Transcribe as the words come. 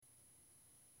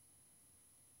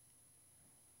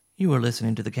You are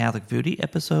listening to the Catholic Foodie,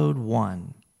 Episode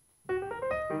 1.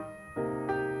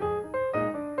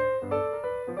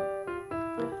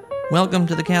 Welcome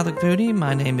to the Catholic Foodie.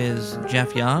 My name is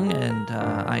Jeff Young, and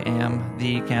I am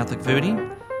the Catholic Foodie.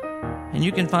 And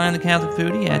you can find the Catholic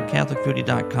Foodie at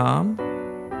CatholicFoodie.com.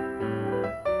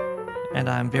 And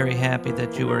I'm very happy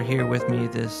that you are here with me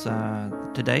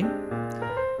today.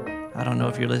 I don't know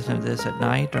if you're listening to this at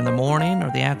night or in the morning or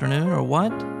the afternoon or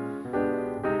what,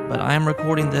 but I'm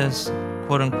recording this,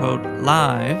 quote-unquote,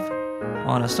 live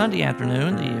on a Sunday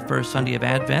afternoon, the first Sunday of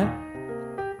Advent.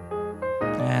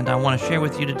 And I want to share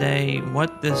with you today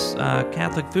what this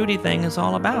Catholic Foodie thing is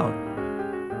all about.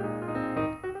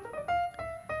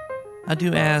 I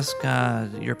do ask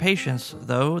your patience,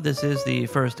 though. This is the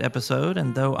first episode,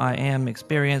 and though I am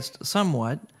experienced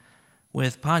somewhat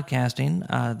with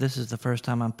podcasting, this is the first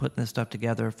time I'm putting this stuff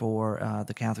together for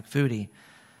the Catholic Foodie.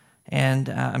 And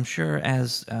I'm sure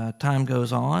as time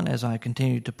goes on, as I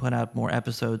continue to put out more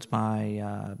episodes,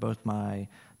 both my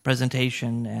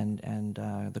presentation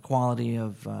and the quality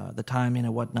of the timing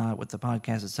and whatnot with the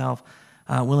podcast itself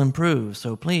will improve.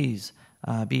 So please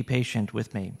be patient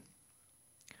with me.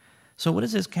 So what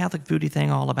is this Catholic Foodie thing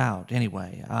all about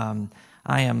anyway? I'm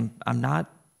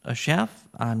not a chef.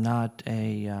 I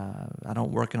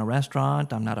don't work in a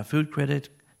restaurant. I'm not a food critic.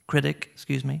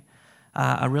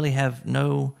 I really have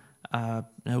no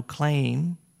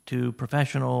claim to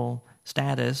professional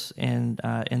status in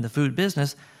the food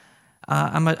business.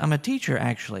 I'm a teacher,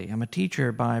 actually. I'm a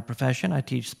teacher by profession. I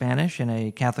teach Spanish in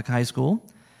a Catholic high school.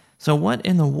 So what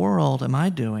in the world am I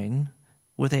doing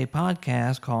with a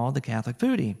podcast called The Catholic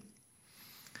Foodie?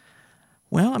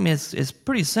 Well, I mean, it's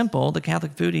pretty simple. The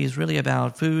Catholic Foodie is really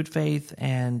about food, faith,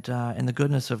 and the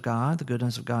goodness of God, the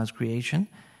goodness of God's creation.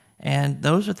 And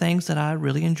those are things that I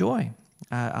really enjoy.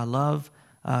 I love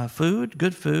food,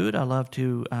 good food. I love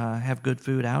to have good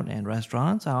food out in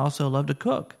restaurants. I also love to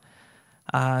cook.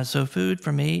 So food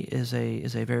for me is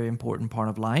a very important part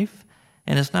of life.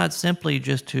 And it's not simply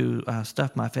just to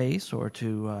stuff my face or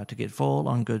to get full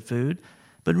on good food,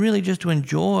 but really just to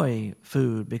enjoy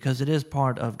food because it is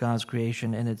part of God's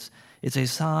creation, and it's a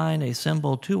sign, a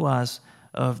symbol to us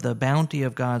of the bounty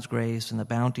of God's grace and the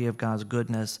bounty of God's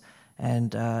goodness,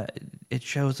 and it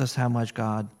shows us how much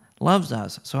God loves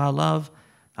us. So I love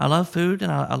food,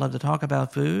 and I love to talk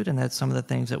about food, and that's some of the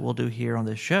things that we'll do here on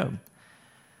this show.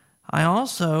 I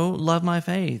also love my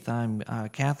faith. I'm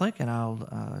Catholic, and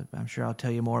I'm sure I'll tell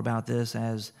you more about this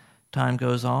as time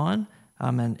goes on.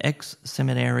 I'm an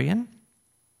ex-seminarian.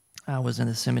 I was in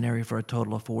the seminary for a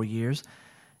total of 4 years.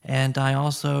 And I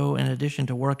also, in addition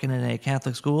to working in a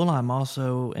Catholic school, I'm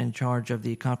also in charge of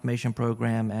the confirmation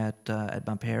program at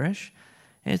my parish.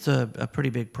 It's a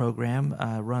pretty big program.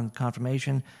 Run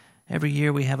confirmation. Every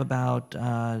year we have about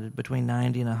between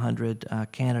 90 and 100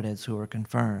 candidates who are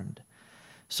confirmed.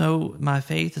 So my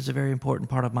faith is a very important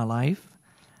part of my life.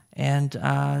 And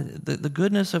the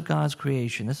goodness of God's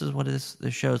creation, this is what this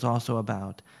show is also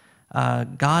about.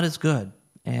 God is good.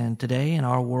 And today in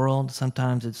our world,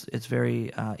 sometimes it's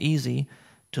very easy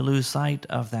to lose sight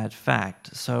of that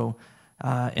fact. So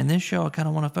in this show, I kind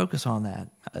of want to focus on that.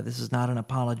 This is not an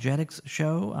apologetics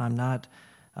show. I'm not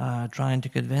trying to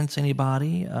convince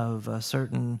anybody of a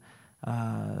certain,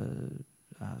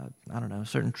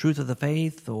 certain truth of the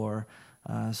faith or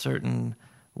a certain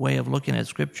way of looking at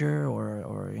Scripture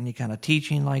or any kind of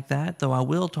teaching like that, though I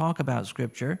will talk about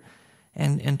Scripture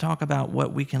and talk about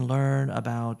what we can learn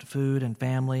about food and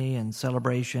family and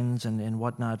celebrations and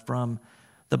whatnot from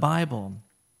the Bible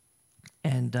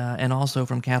and also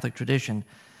from Catholic tradition.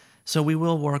 So we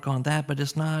will work on that, but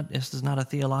this is not a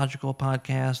theological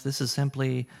podcast. This is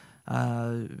simply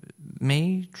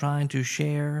me trying to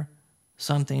share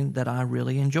something that I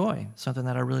really enjoy, something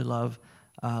that I really love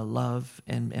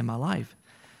in my life.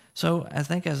 So I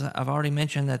think, as I've already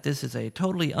mentioned, that this is a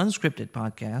totally unscripted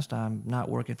podcast. I'm not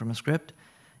working from a script,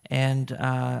 and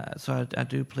so I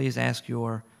do please ask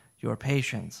your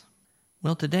patience.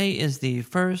 Well, today is the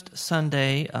first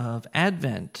Sunday of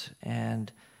Advent, and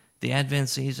the Advent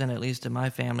season, at least in my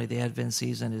family, the Advent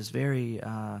season is very,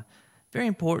 very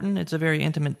important. It's a very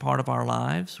intimate part of our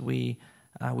lives. We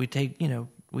take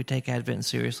Advent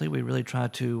seriously. We really try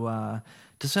to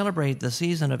celebrate the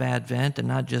season of Advent and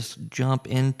not just jump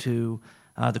into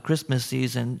the Christmas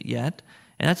season yet.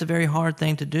 And that's a very hard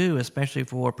thing to do, especially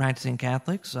for practicing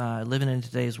Catholics living in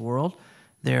today's world.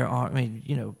 There are,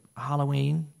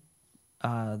 Halloween,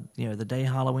 the day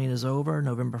Halloween is over,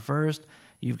 November 1st,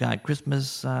 you've got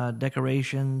Christmas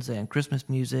decorations and Christmas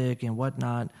music and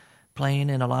whatnot playing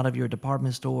in a lot of your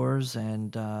department stores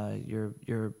and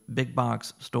your big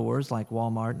box stores like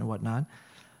Walmart and whatnot.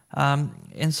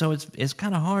 And so it's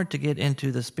kind of hard to get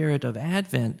into the spirit of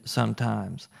Advent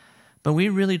sometimes. But we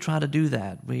really try to do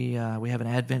that. We have an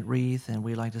Advent wreath, and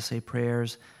we like to say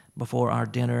prayers before our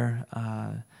dinner,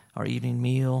 our evening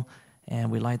meal,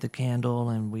 and we light the candle,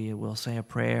 and we will say a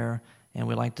prayer, and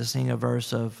we like to sing a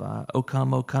verse of O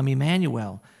come,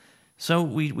 Emmanuel. So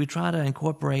we try to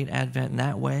incorporate Advent in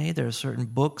that way. There are certain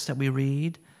books that we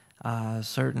read,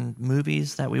 certain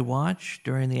movies that we watch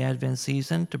during the Advent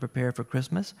season to prepare for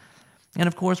Christmas. And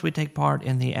of course, we take part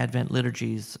in the Advent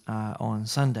liturgies on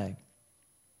Sunday.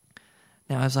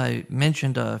 Now, as I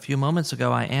mentioned a few moments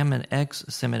ago, I am an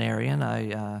ex-seminarian.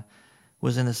 I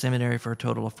was in the seminary for a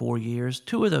total of 4 years.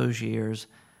 2 of those years,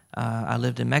 I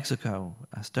lived in Mexico,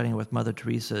 studying with Mother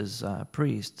Teresa's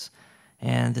priests.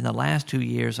 And in the last 2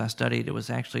 years I studied, it was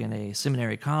actually in a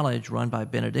seminary college run by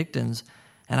Benedictines,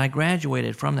 and I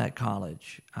graduated from that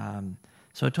college.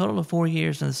 So a total of 4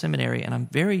 years in the seminary, and I'm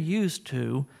very used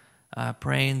to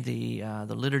praying the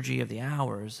Liturgy of the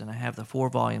Hours, and I have the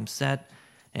 4-volume set.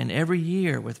 And every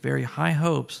year, with very high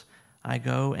hopes, I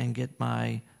go and get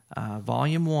my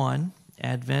Volume 1,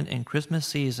 Advent and Christmas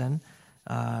Season,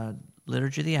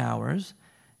 Liturgy of the Hours,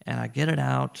 and I get it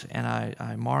out, and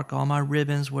I mark all my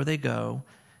ribbons where they go,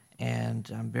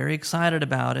 and I'm very excited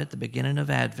about it, the beginning of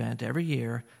Advent every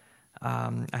year.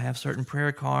 I have certain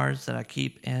prayer cards that I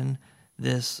keep in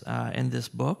this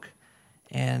book,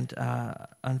 and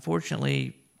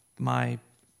unfortunately, my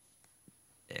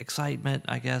excitement,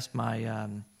 I guess,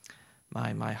 my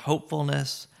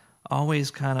hopefulness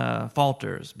always kind of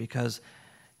falters, because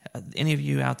any of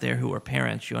you out there who are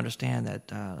parents, you understand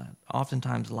that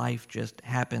oftentimes life just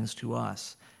happens to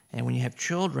us. And when you have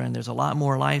children, there's a lot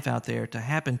more life out there to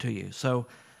happen to you. So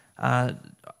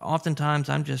oftentimes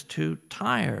I'm just too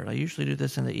tired. I usually do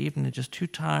this in the evening, just too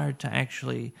tired to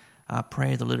actually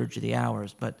pray the Liturgy of the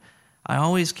Hours. But I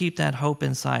always keep that hope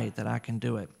in sight that I can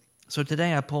do it. So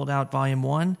today I pulled out Volume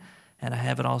 1, and I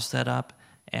have it all set up,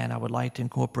 and I would like to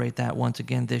incorporate that once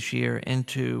again this year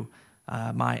into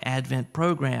my Advent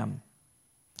program,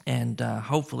 and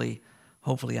hopefully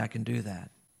I can do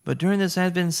that. But during this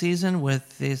Advent season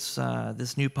with this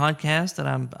new podcast that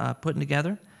I'm putting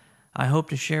together, I hope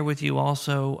to share with you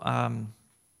also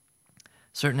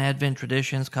certain Advent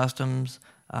traditions, customs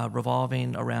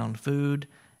revolving around food,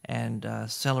 and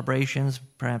celebrations,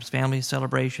 perhaps family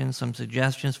celebrations, some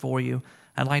suggestions for you.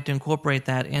 I'd like to incorporate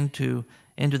that into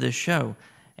this show.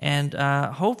 And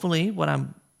hopefully what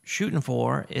I'm shooting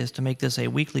for is to make this a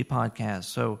weekly podcast.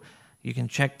 So you can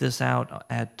check this out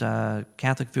at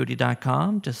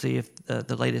CatholicFoodie.com to see if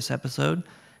the latest episode.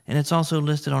 And it's also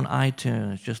listed on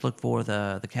iTunes. Just look for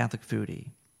the Catholic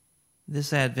Foodie.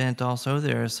 This Advent also,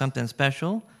 there is something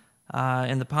special.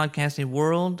 In the podcasting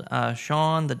world,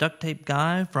 Sean, the duct tape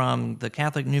guy from the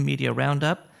Catholic New Media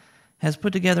Roundup, has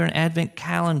put together an Advent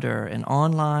calendar, an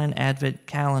online Advent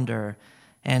calendar.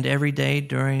 And every day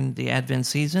during the Advent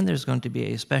season, there's going to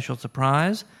be a special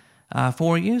surprise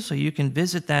for you. So you can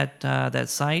visit that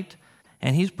site.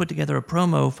 And he's put together a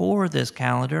promo for this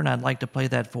calendar, and I'd like to play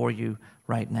that for you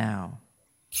right now.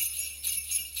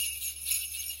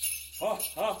 Ho,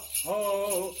 ho,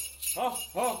 ho! Ho,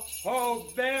 ho, ho!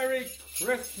 Merry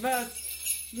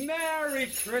Christmas! Merry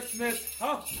Christmas!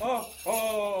 Ho, ho,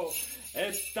 ho!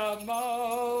 It's the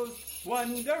most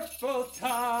wonderful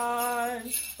time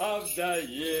of the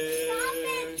year. Stop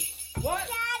it! What?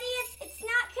 Daddy, it's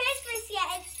not Christmas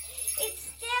yet. It's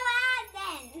still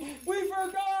Advent. We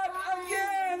forgot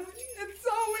again! It's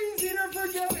so easy to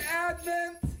forget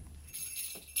Advent!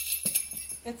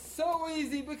 It's so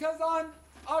easy because on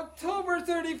October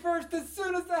 31st, as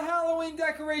soon as the Halloween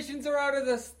decorations are out of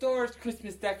the stores,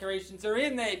 Christmas decorations are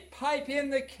in, they pipe in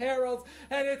the carols,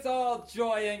 and it's all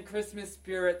joy and Christmas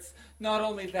spirits. Not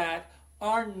only that,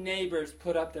 our neighbors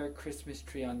put up their Christmas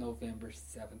tree on November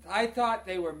 7th. I thought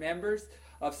they were members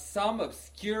of some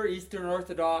obscure Eastern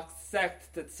Orthodox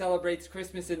sect that celebrates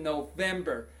Christmas in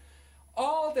November.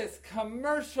 All this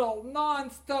commercial,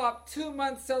 non-stop,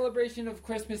 2-month celebration of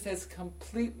Christmas has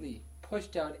completely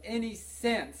pushed out any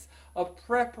sense of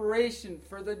preparation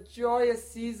for the joyous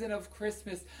season of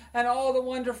Christmas and all the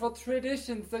wonderful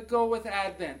traditions that go with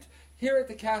Advent. Here at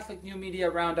the Catholic New Media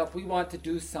Roundup, we want to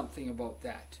do something about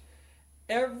that.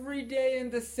 Every day in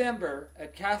December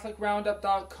at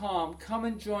CatholicRoundup.com, come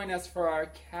and join us for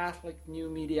our Catholic New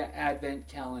Media Advent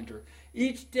calendar.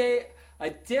 Each day, a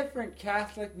different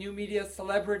Catholic New Media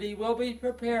celebrity will be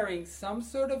preparing some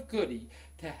sort of goodie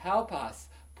to help us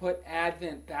put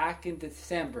Advent back in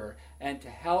December and to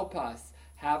help us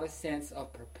have a sense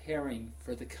of preparing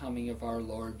for the coming of our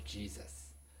Lord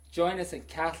Jesus. Join us at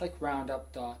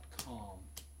CatholicRoundup.com.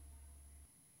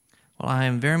 Well, I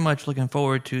am very much looking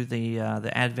forward to the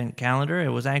Advent calendar.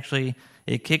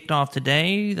 It kicked off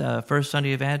today, the first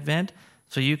Sunday of Advent,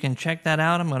 so you can check that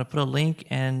out. I'm going to put a link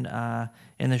in the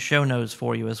show notes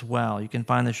for you as well. You can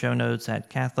find the show notes at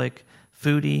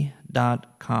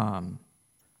CatholicFoodie.com.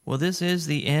 Well, this is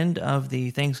the end of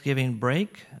the Thanksgiving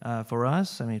break for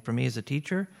us. I mean, for me as a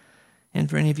teacher, and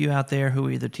for any of you out there who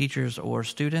are either teachers or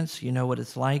students, you know what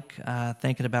it's like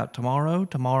thinking about tomorrow.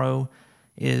 Tomorrow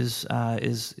is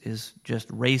just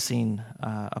racing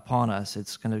upon us.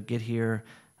 It's going to get here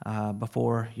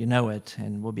before you know it,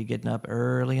 and we'll be getting up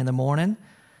early in the morning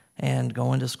and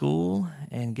going to school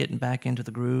and getting back into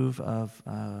the groove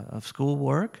of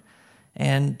schoolwork.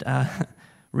 And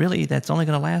really, that's only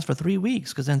going to last for 3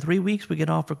 weeks, because in 3 weeks we get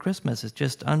off for Christmas. It's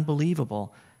just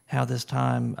unbelievable how this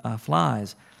time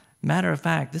flies. Matter of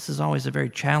fact, this is always a very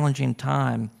challenging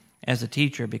time as a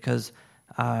teacher, because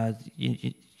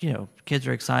you know, kids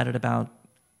are excited about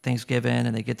Thanksgiving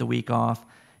and they get the week off,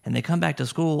 and they come back to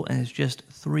school and it's just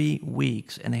 3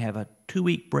 weeks, and they have a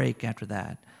 2-week break after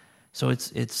that. So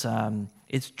it's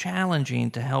challenging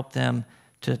to help them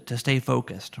to stay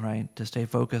focused, right? To stay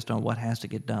focused on what has to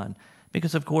get done,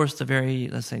 because of course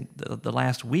the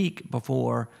last week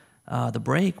before the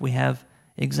break we have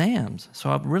exams.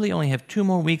 So I really only have 2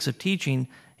 more weeks of teaching,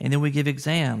 and then we give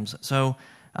exams. So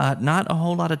not a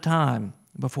whole lot of time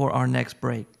before our next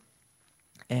break.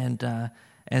 And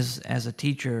as a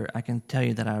teacher, I can tell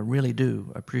you that I really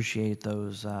do appreciate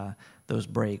those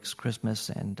breaks, Christmas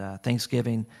and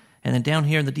Thanksgiving. And then down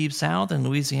here in the Deep South in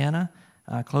Louisiana,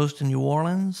 close to New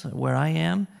Orleans, where I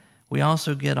am, we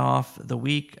also get off the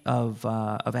week of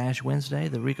Ash Wednesday,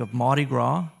 the week of Mardi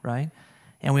Gras, right?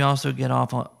 And we also get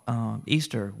off on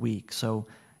Easter week. So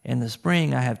in the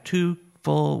spring, I have 2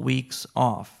 full weeks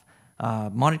off,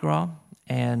 Mardi Gras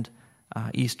and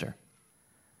Easter.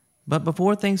 But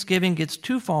before Thanksgiving gets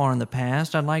too far in the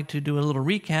past, I'd like to do a little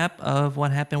recap of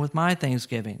what happened with my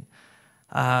Thanksgiving.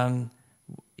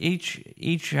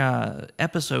 Each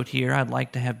episode here, I'd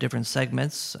like to have different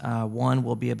segments. One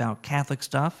will be about Catholic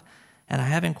stuff, and I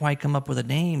haven't quite come up with a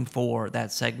name for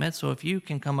that segment. So if you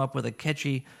can come up with a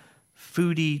catchy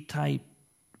foodie type,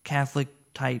 Catholic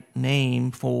type name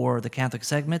for the Catholic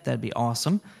segment, that'd be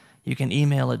awesome. You can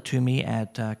email it to me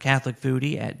at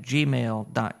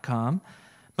catholicfoodie@gmail.com.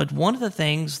 But one of the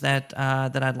things that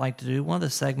I'd like to do, one of the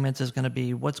segments is going to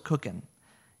be what's cooking,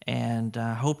 and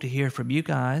I hope to hear from you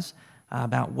guys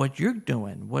about what you're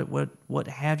doing. What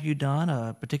have you done?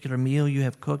 A particular meal you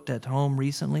have cooked at home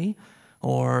recently,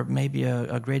 or maybe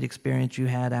a great experience you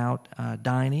had out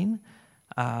dining,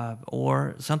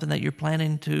 or something that you're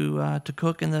planning to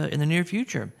cook in the near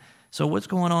future. So what's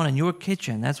going on in your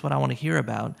kitchen? That's what I want to hear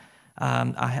about.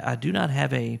 I do not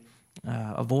have a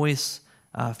voice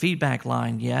feedback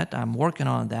line yet. I'm working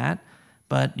on that,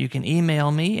 but you can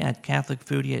email me at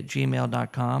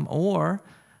catholicfoodie@gmail.com, or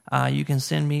you can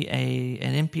send me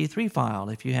an MP3 file.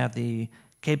 If you have the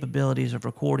capabilities of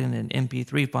recording an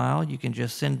MP3 file, you can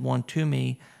just send one to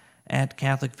me at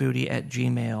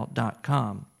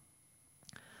catholicfoodie@gmail.com.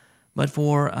 But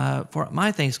for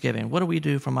my Thanksgiving, what do we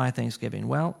do for my Thanksgiving?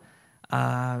 Well,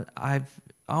 I've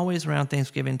always around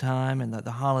Thanksgiving time and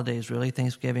the holidays, really,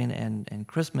 Thanksgiving and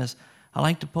Christmas, I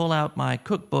like to pull out my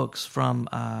cookbooks from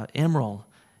Emeril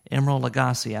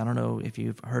Lagasse. I don't know if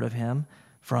you've heard of him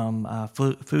from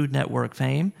Food Network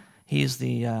fame. He's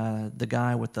the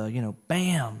guy with the,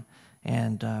 bam,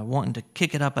 and wanting to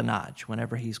kick it up a notch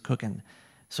whenever he's cooking.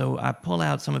 So I pull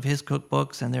out some of his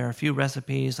cookbooks, and there are a few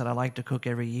recipes that I like to cook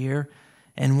every year,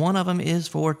 and one of them is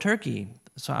for turkey.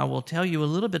 So I will tell you a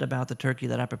little bit about the turkey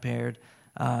that I prepared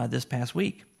this past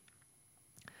week.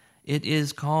 It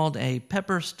is called a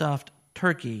pepper-stuffed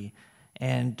turkey,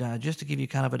 and just to give you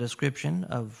kind of a description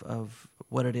of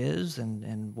what it is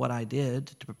and what I did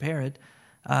to prepare it,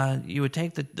 you would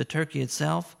take the turkey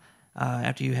itself.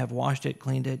 After you have washed it,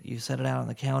 cleaned it, you set it out on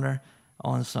the counter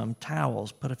on some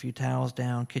towels. Put a few towels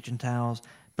down, kitchen towels,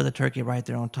 put the turkey right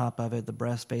there on top of it, the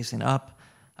breast facing up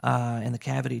and the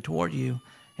cavity toward you,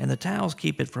 and the towels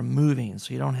keep it from moving,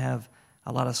 so you don't have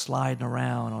a lot of sliding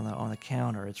around on the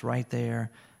counter. It's right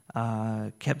there,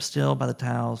 kept still by the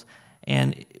towels.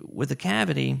 And with the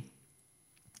cavity,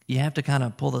 you have to kind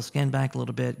of pull the skin back a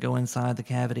little bit, go inside the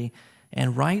cavity,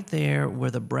 and right there where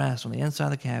the breast, on the inside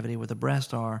of the cavity where the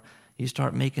breasts are, you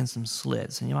start making some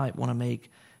slits. And you might want to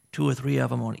make 2 or 3 of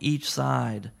them on each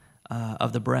side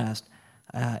of the breast.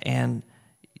 And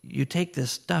you take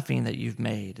this stuffing that you've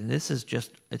made, and this is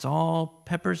just, it's all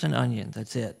peppers and onions,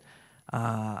 that's it.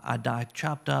 I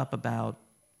chopped up about,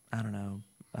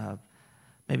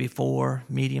 maybe 4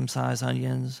 medium-sized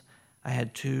onions. I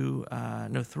had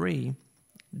 3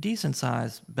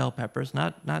 decent-sized bell peppers,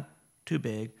 not too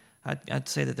big. I'd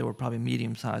say that they were probably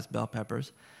medium-sized bell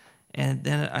peppers. And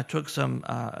then I took some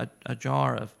a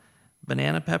jar of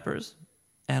banana peppers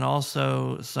and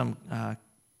also some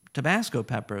Tabasco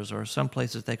peppers, or some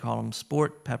places they call them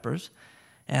sport peppers.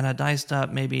 And I diced up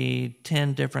maybe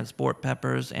 10 different sport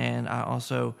peppers, and I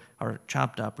also, or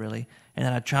chopped up really, and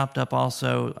then I chopped up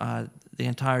also the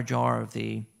entire jar of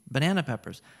the banana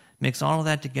peppers. Mix all of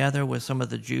that together with some of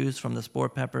the juice from the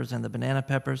sport peppers and the banana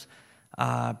peppers. Put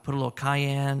a little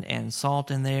cayenne and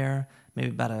salt in there, maybe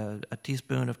about a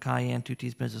teaspoon of cayenne, 2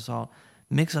 teaspoons of salt.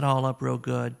 Mix it all up real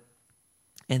good.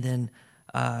 And then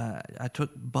I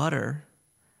took butter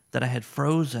that I had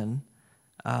frozen.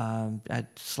 I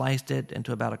sliced it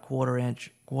into about a quarter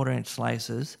inch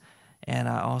slices, and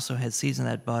I also had seasoned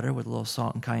that butter with a little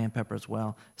salt and cayenne pepper as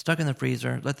well. Stuck in the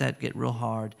freezer, let that get real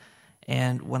hard.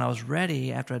 And when I was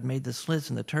ready, after I'd made the slits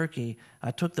in the turkey,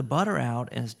 I took the butter out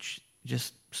and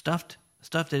just stuffed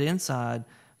it inside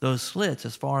those slits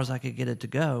as far as I could get it to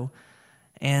go.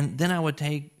 And then I would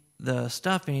take the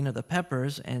stuffing of the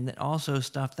peppers and also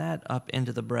stuff that up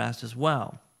into the breast as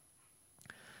well.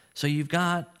 So you've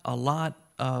got a lot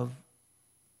of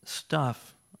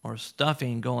stuff or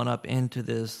stuffing going up into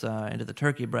this into the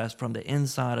turkey breast from the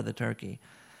inside of the turkey.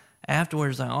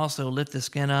 Afterwards, I also lift the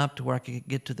skin up to where I could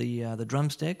get to the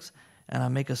drumsticks, and I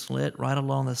make a slit right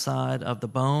along the side of the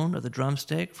bone of the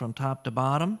drumstick from top to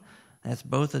bottom. That's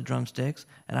both the drumsticks,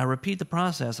 and I repeat the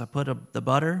process. I put the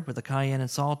butter with the cayenne and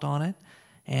salt on it,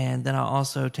 and then I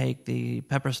also take the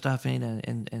pepper stuffing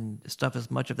and stuff as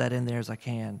much of that in there as I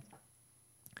can.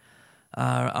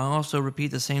 I also repeat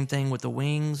the same thing with the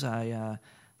wings. I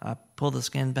pull the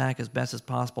skin back as best as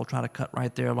possible, try to cut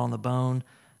right there along the bone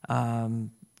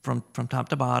from top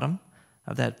to bottom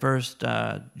of that first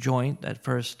joint, that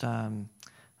first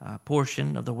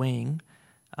portion of the wing,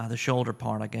 the shoulder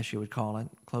part, I guess you would call it,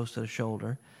 close to the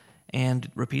shoulder.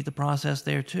 And repeat the process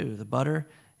there too, the butter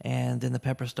and then the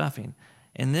pepper stuffing.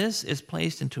 And this is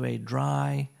placed into a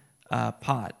dry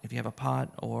pot. If you have a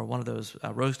pot or one of those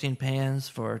roasting pans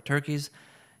for turkeys,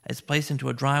 it's placed into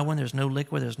a dry one. There's no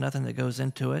liquid. There's nothing that goes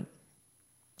into it.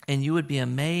 And you would be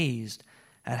amazed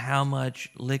at how much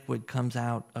liquid comes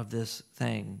out of this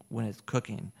thing when it's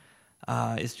cooking.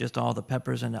 It's just all the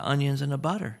peppers and the onions and the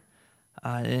butter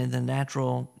and the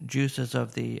natural juices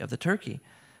of the turkey.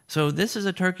 So this is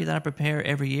a turkey that I prepare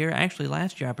every year. Actually,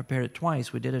 last year I prepared it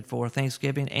twice. We did it for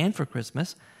Thanksgiving and for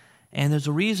Christmas. And there's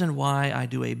a reason why I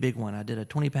do a big one. I did a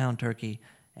 20-pound turkey,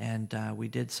 and we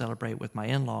did celebrate with my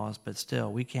in-laws, but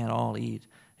still, we can't all eat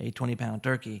a 20-pound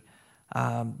turkey.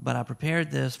 But I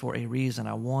prepared this for a reason.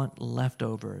 I want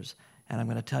leftovers, and I'm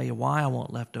going to tell you why I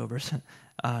want leftovers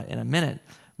in a minute.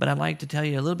 But I'd like to tell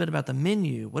you a little bit about the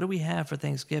menu. What do we have for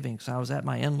Thanksgiving? So I was at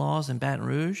my in-laws in Baton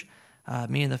Rouge,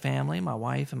 me and the family, my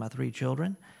wife and my 3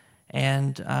 children,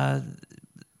 and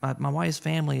my wife's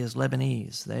family is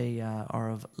Lebanese. They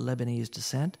are of Lebanese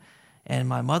descent. And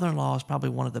my mother-in-law is probably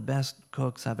one of the best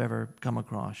cooks I've ever come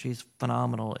across. She's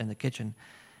phenomenal in the kitchen.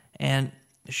 And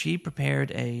she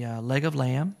prepared a leg of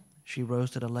lamb. She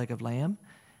roasted a leg of lamb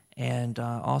and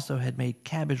also had made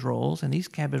cabbage rolls. And these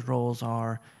cabbage rolls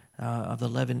are of the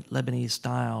Lebanese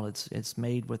style. It's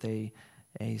made with a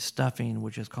stuffing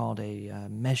which is called a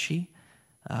meshi.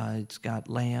 It's got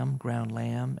lamb, ground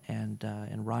lamb, and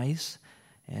rice,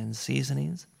 and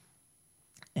seasonings,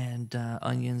 and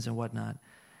onions and whatnot.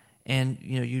 And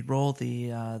you'd roll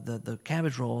the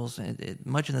cabbage rolls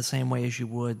much in the same way as you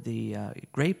would the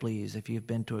grape leaves. If you've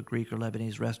been to a Greek or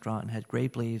Lebanese restaurant and had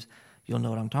grape leaves, you'll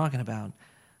know what I'm talking about.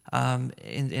 And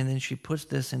then she puts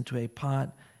this into a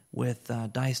pot with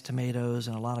diced tomatoes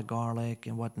and a lot of garlic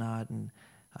and whatnot, and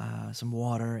some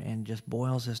water, and just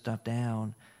boils this stuff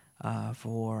down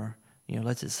for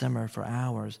lets it simmer for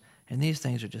hours. And these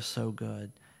things are just so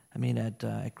good. I mean,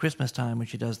 at Christmas time when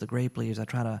she does the grape leaves, I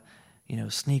try to,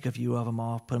 sneak a few of them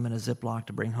off, put them in a Ziploc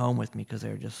to bring home with me because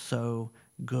they're just so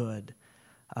good.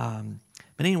 But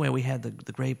anyway, we had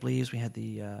the grape leaves, we had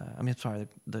the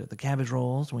cabbage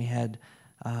rolls, we had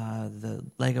the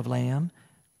leg of lamb,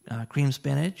 cream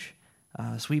spinach,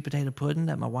 sweet potato pudding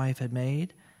that my wife had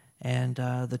made, and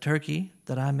the turkey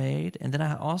that I made. And then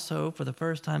I also, for the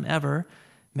first time ever,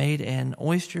 made an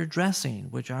oyster dressing,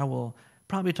 which I will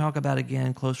probably talk about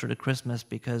again closer to Christmas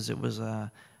because it was a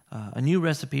new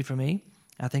recipe for me.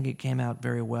 I think it came out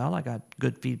very well. I got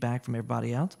good feedback from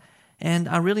everybody else, and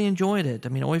I really enjoyed it. I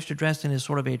mean, oyster dressing is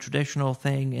sort of a traditional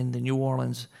thing in the New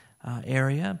Orleans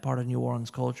area, part of New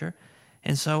Orleans culture,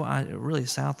 and so really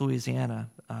South Louisiana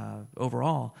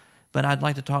overall. But I'd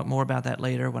like to talk more about that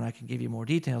later when I can give you more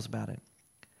details about it.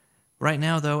 Right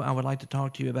now, though, I would like to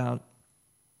talk to you about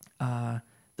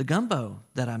the gumbo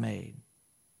that I made.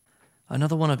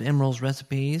 Another one of Emeril's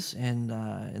recipes in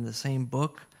the same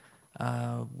book,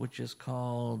 which is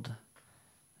called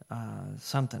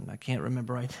something. I can't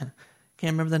remember right now.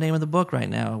 Can't remember the name of the book right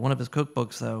now. One of his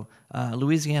cookbooks, though.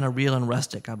 Louisiana Real and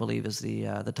Rustic, I believe, is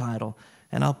the title.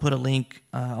 And I'll put a link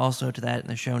also to that in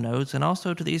the show notes, and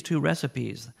also to these two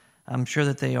recipes. I'm sure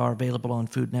that they are available on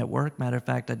Food Network. Matter of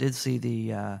fact, I did see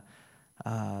the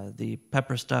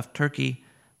pepper stuffed turkey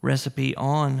recipe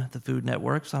on the Food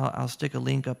Network, so I'll stick a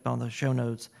link up on the show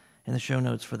notes, in the show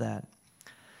notes for that.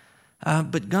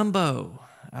 But gumbo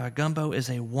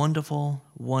is a wonderful,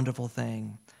 wonderful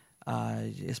thing,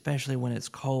 especially when it's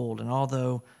cold. And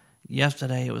although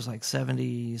yesterday it was like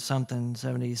 70-something,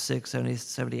 76, 70,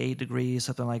 78 degrees,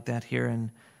 something like that here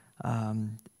in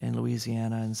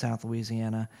Louisiana, in South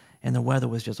Louisiana, and the weather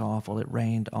was just awful. It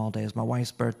rained all day. It was my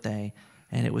wife's birthday,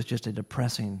 and it was just a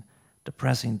depressing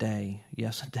day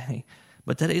yesterday.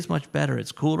 But today's much better.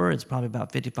 It's cooler. It's probably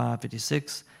about 55,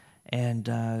 56,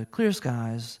 and clear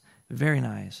skies. Very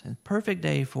nice. And perfect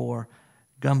day for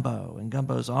gumbo. And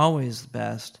gumbo is always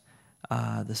best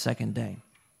the second day.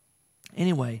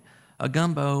 Anyway, a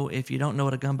gumbo, if you don't know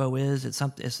what a gumbo is,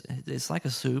 it's like a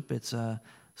soup. It's a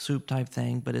soup type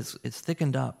thing, but it's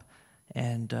thickened up.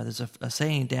 And there's a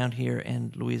saying down here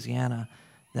in Louisiana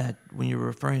that when you're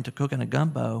referring to cooking a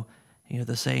gumbo,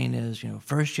 the saying is,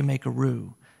 first you make a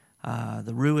roux.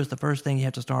 The roux is the first thing you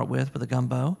have to start with a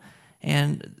gumbo.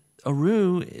 And a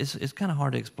roux is kind of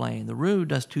hard to explain. The roux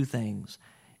does two things.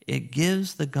 It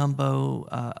gives the gumbo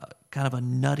kind of a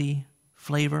nutty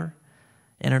flavor,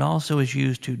 and it also is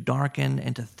used to darken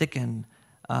and to thicken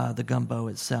the gumbo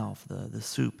itself, the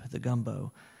soup, the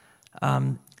gumbo.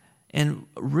 And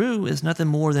roux is nothing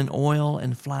more than oil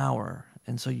and flour.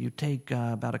 And so you take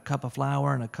about a cup of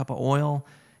flour and a cup of oil,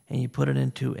 and you put it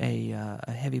into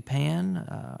a heavy pan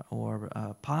or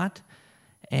a pot,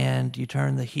 and you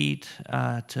turn the heat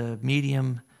to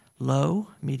medium low,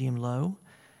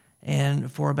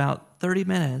 and for about 30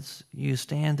 minutes, you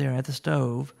stand there at the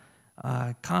stove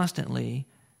constantly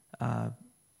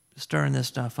stirring this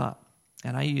stuff up.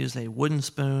 And I use a wooden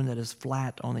spoon that is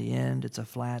flat on the end. It's a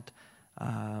flat,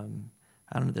 I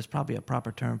don't know, there's probably a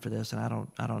proper term for this, and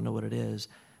I don't know what it is,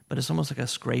 but it's almost like a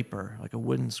scraper, like a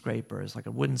wooden scraper. It's like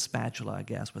a wooden spatula, I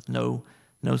guess, with no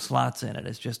slots in it.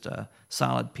 It's just a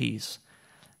solid piece.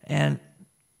 And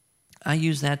I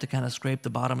use that to kind of scrape the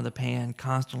bottom of the pan,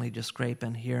 constantly just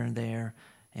scraping here and there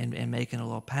and making a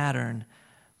little pattern.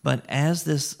 But as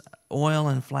this oil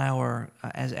and flour,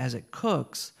 as it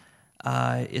cooks,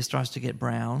 it starts to get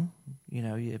brown.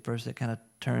 At first it kind of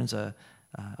turns a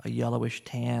yellowish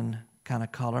tan kind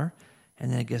of color,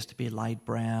 and then it gets to be light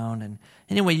brown. And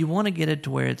anyway, you want to get it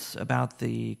to where it's about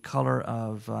the color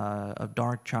of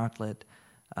dark chocolate,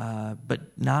 but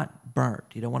not burnt.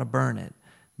 You don't want to burn it,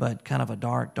 but kind of a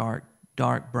dark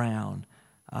brown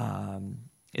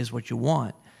is what you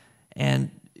want. And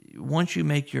once you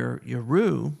make your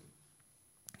roux,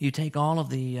 you take all of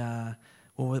the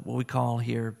what we call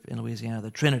here in Louisiana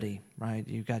the Trinity, right?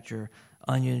 You've got your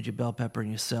onions, your bell pepper, and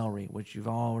your celery, which you've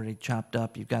already chopped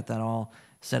up. You've got that all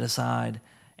set aside.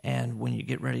 And when you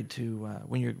get ready to,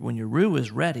 when your roux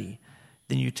is ready,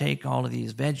 then you take all of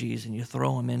these veggies and you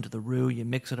throw them into the roux. You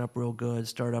mix it up real good,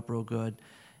 stir it up real good.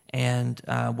 And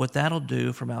what that'll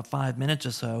do for about 5 minutes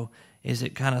or so is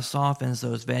it kind of softens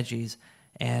those veggies,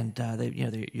 and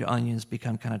your onions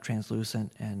become kind of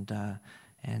translucent,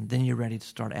 and then you're ready to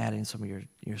start adding some of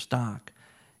your stock.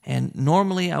 And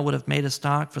normally I would have made a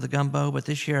stock for the gumbo, but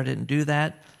this year I didn't do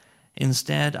that.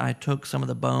 Instead, I took some of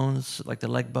the bones, like the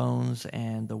leg bones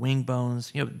and the wing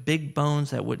bones, big bones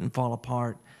that wouldn't fall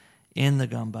apart in the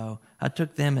gumbo. I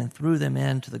took them and threw them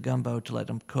into the gumbo to let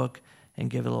them cook and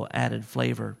give it a little added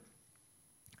flavor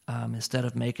instead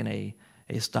of making a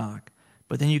stock.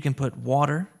 But then you can put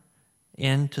water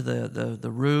into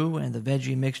the roux and the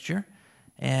veggie mixture,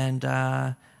 and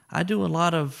I do a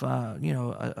lot of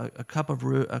a cup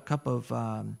of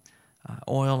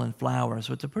oil and flour,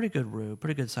 so it's a pretty good roux,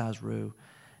 pretty good sized roux,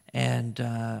 and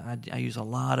I use a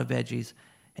lot of veggies.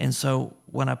 And so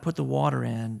when I put the water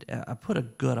in, I put a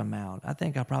good amount. I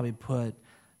think I probably put,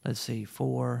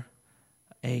 4,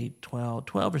 8,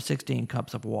 12 or 16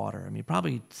 cups of water. I mean,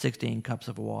 probably 16 cups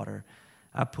of water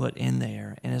I put in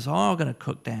there. And it's all going to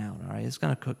cook down, all right? It's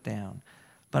going to cook down.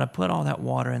 But I put all that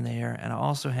water in there, and I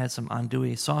also had some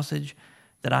andouille sausage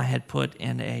that I had put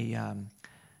in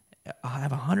I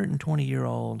have a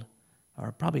 120-year-old,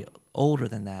 or probably older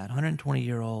than that,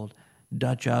 120-year-old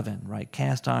Dutch oven, right?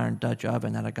 Cast iron Dutch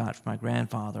oven that I got from my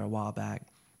grandfather a while back.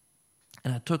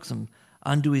 And I took some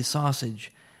andouille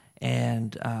sausage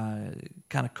and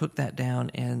kind of cook that down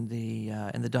in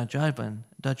the Dutch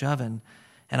oven.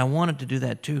 And I wanted to do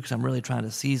that too because I'm really trying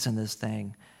to season this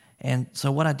thing. And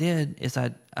so what I did is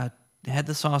I had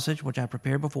the sausage, which I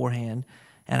prepared beforehand,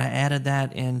 and I added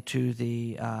that into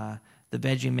the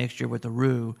veggie mixture with the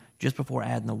roux just before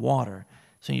adding the water.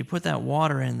 So you put that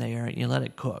water in there and you let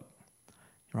it cook.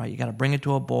 Right, you got to bring it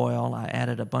to a boil. I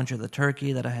added a bunch of the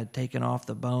turkey that I had taken off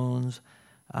the bones,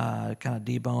 kind of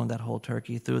deboned that whole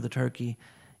turkey, threw the turkey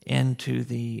into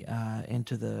the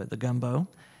gumbo,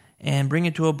 and bring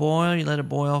it to a boil. You let it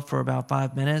boil for about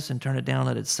 5 minutes and turn it down.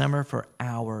 Let it simmer for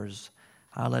hours.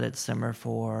 I let it simmer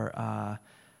for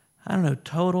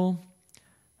total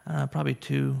probably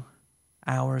 2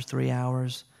 hours, 3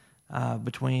 hours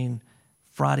between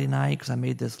Friday night, because I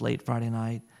made this late Friday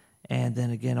night, and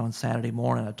then again on Saturday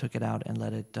morning I took it out and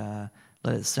let it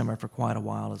simmer for quite a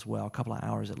while as well, a couple of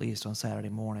hours at least on Saturday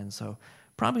morning. So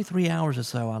probably 3 hours or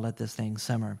so I let this thing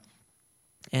simmer.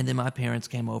 And then my parents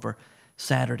came over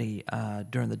Saturday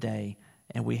during the day,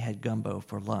 and we had gumbo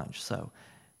for lunch. So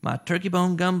my turkey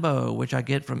bone gumbo, which I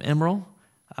get from Emeril,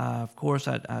 of course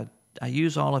I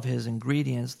use all of his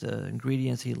ingredients, the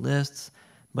ingredients he lists,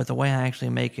 but the way I actually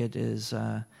make it is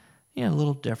a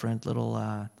little different,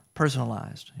 little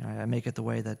personalized. I make it the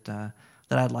way that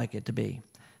I'd like it to be.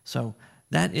 So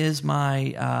that is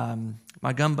my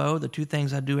my gumbo. The two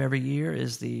things I do every year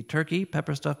is the turkey,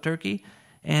 pepper stuffed turkey,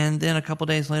 and then a couple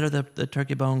days later the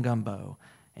turkey bone gumbo.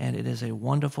 And it is a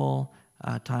wonderful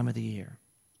time of the year.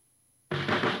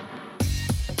 Wow,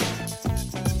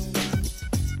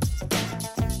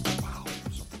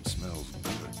 something smells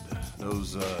good.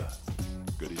 Those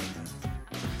goodies.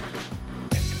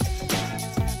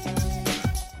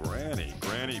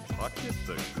 Granny Puckett,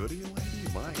 the goodie lady?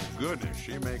 My goodness,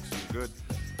 she makes good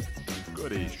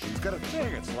goodies. She's got a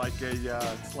thing. It's like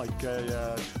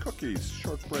cookies,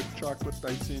 shortbread, chocolate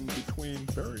icing between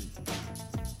berry.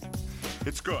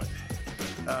 It's good.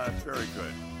 It's very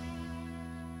good.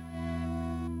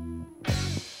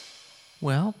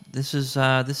 Well, this is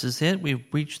it. We've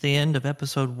reached the end of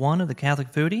episode 1 of the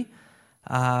Catholic Foodie.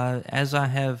 As I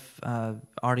have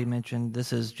already mentioned,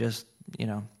 this is just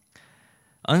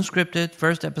unscripted,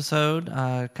 first episode.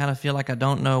 I kind of feel like I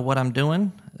don't know what I'm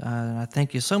doing. I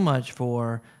thank you so much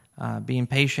for being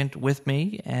patient with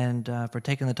me and for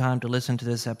taking the time to listen to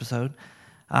this episode.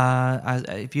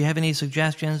 If you have any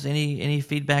suggestions, any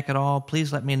feedback at all,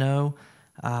 please let me know.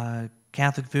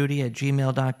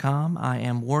 CatholicFoodie@gmail.com. I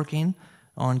am working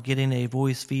on getting a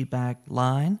voice feedback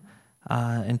line.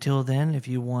 Until then, if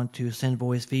you want to send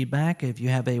voice feedback, if you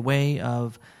have a way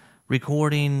of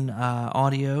recording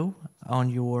audio on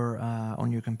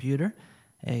your computer,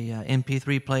 a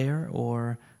MP3 player,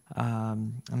 or I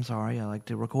like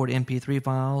to record MP3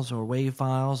 files or WAV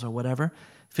files or whatever.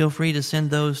 Feel free to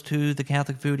send those to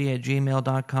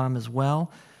thecatholicfoodie@gmail.com as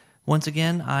well. Once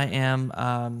again,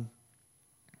 I'm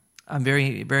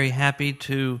very, very happy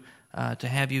to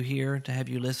have you here, to have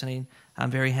you listening. I'm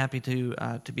very happy to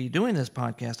be doing this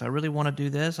podcast. I really want to do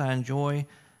this. I enjoy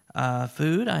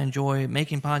food. I enjoy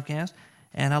making podcasts,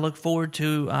 and I look forward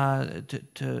to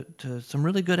some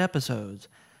really good episodes.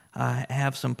 I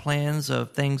have some plans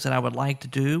of things that I would like to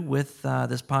do with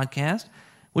this podcast,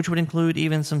 which would include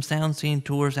even some sound scene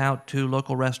tours out to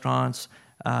local restaurants.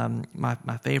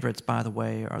 My favorites, by the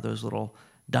way, are those little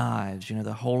dives,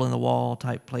 the hole-in-the-wall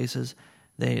type places.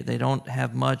 They don't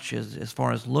have much as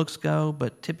far as looks go,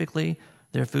 but typically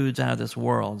their food's out of this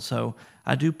world. So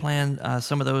I do plan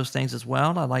some of those things as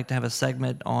well. I'd like to have a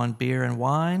segment on beer and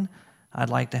wine. I'd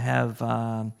like to have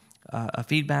a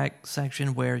feedback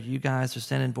section where you guys are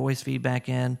sending voice feedback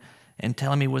in and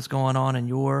telling me what's going on in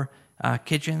your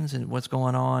kitchens and what's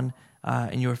going on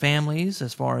in your families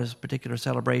as far as particular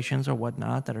celebrations or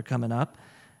whatnot that are coming up.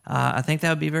 I think that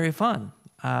would be very fun.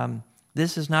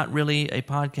 This is not really a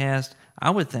podcast, I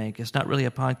would think. It's not really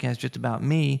a podcast just about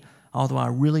me, although I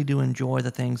really do enjoy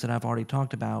the things that I've already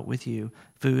talked about with you,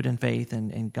 food and faith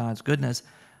and God's goodness.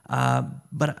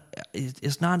 But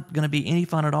it's not going to be any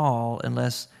fun at all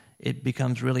unless it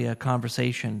becomes really a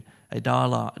conversation, a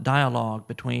dialogue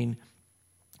between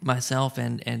myself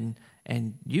and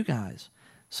you guys.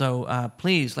 So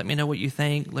please let me know what you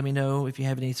think. Let me know if you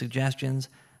have any suggestions.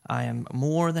 I am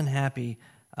more than happy.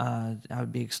 I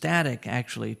would be ecstatic,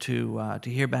 actually, to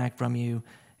hear back from you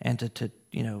and to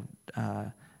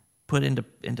put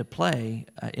into play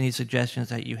any suggestions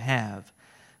that you have.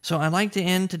 So I'd like to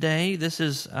end today. This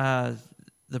is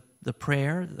the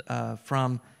prayer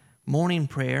from morning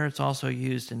prayer. It's also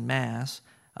used in Mass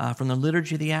from the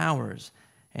Liturgy of the Hours.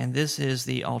 And this is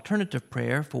the alternative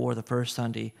prayer for the first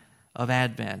Sunday of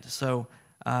Advent. So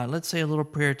let's say a little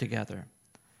prayer together.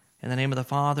 In the name of the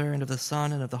Father, and of the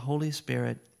Son, and of the Holy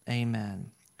Spirit.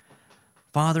 Amen.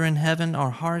 Father in heaven,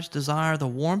 our hearts desire the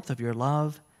warmth of your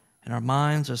love, and our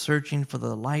minds are searching for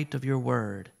the light of your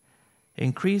word.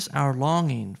 Increase our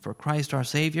longing for Christ our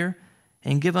Savior,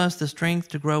 and give us the strength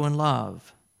to grow in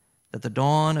love, that the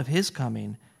dawn of his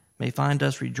coming may find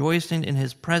us rejoicing in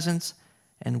his presence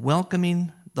and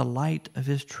welcoming the light of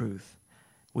his truth.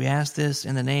 We ask this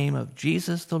in the name of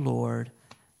Jesus the Lord.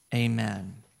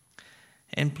 Amen.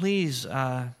 And please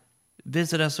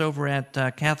visit us over at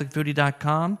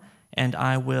CatholicFoodie.com, and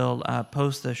I will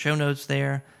post the show notes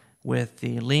there with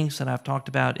the links that I've talked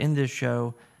about in this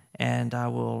show, and I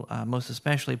will most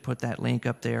especially put that link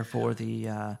up there for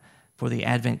the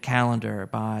Advent calendar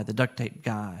by the Duct Tape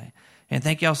Guy. And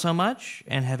thank y'all so much,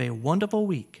 and have a wonderful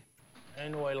week.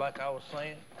 Anyway, like I was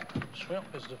saying, shrimp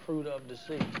is the fruit of the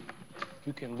sea.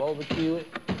 You can barbecue it,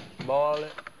 boil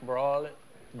it, broil it,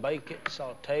 bake it,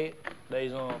 saute it.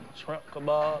 There's shrimp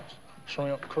kebabs,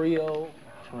 shrimp creole,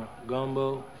 shrimp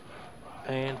gumbo,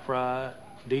 pan fried,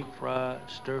 deep fried,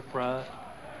 stir fried.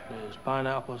 There's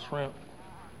pineapple shrimp,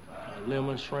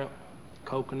 lemon shrimp,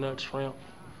 coconut shrimp,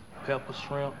 pepper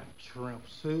shrimp, shrimp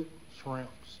soup, shrimp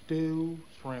stew,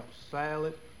 shrimp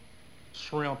salad,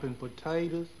 shrimp and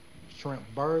potatoes, shrimp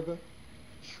burger,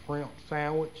 shrimp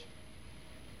sandwich.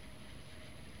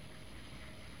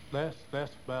 That's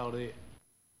about it.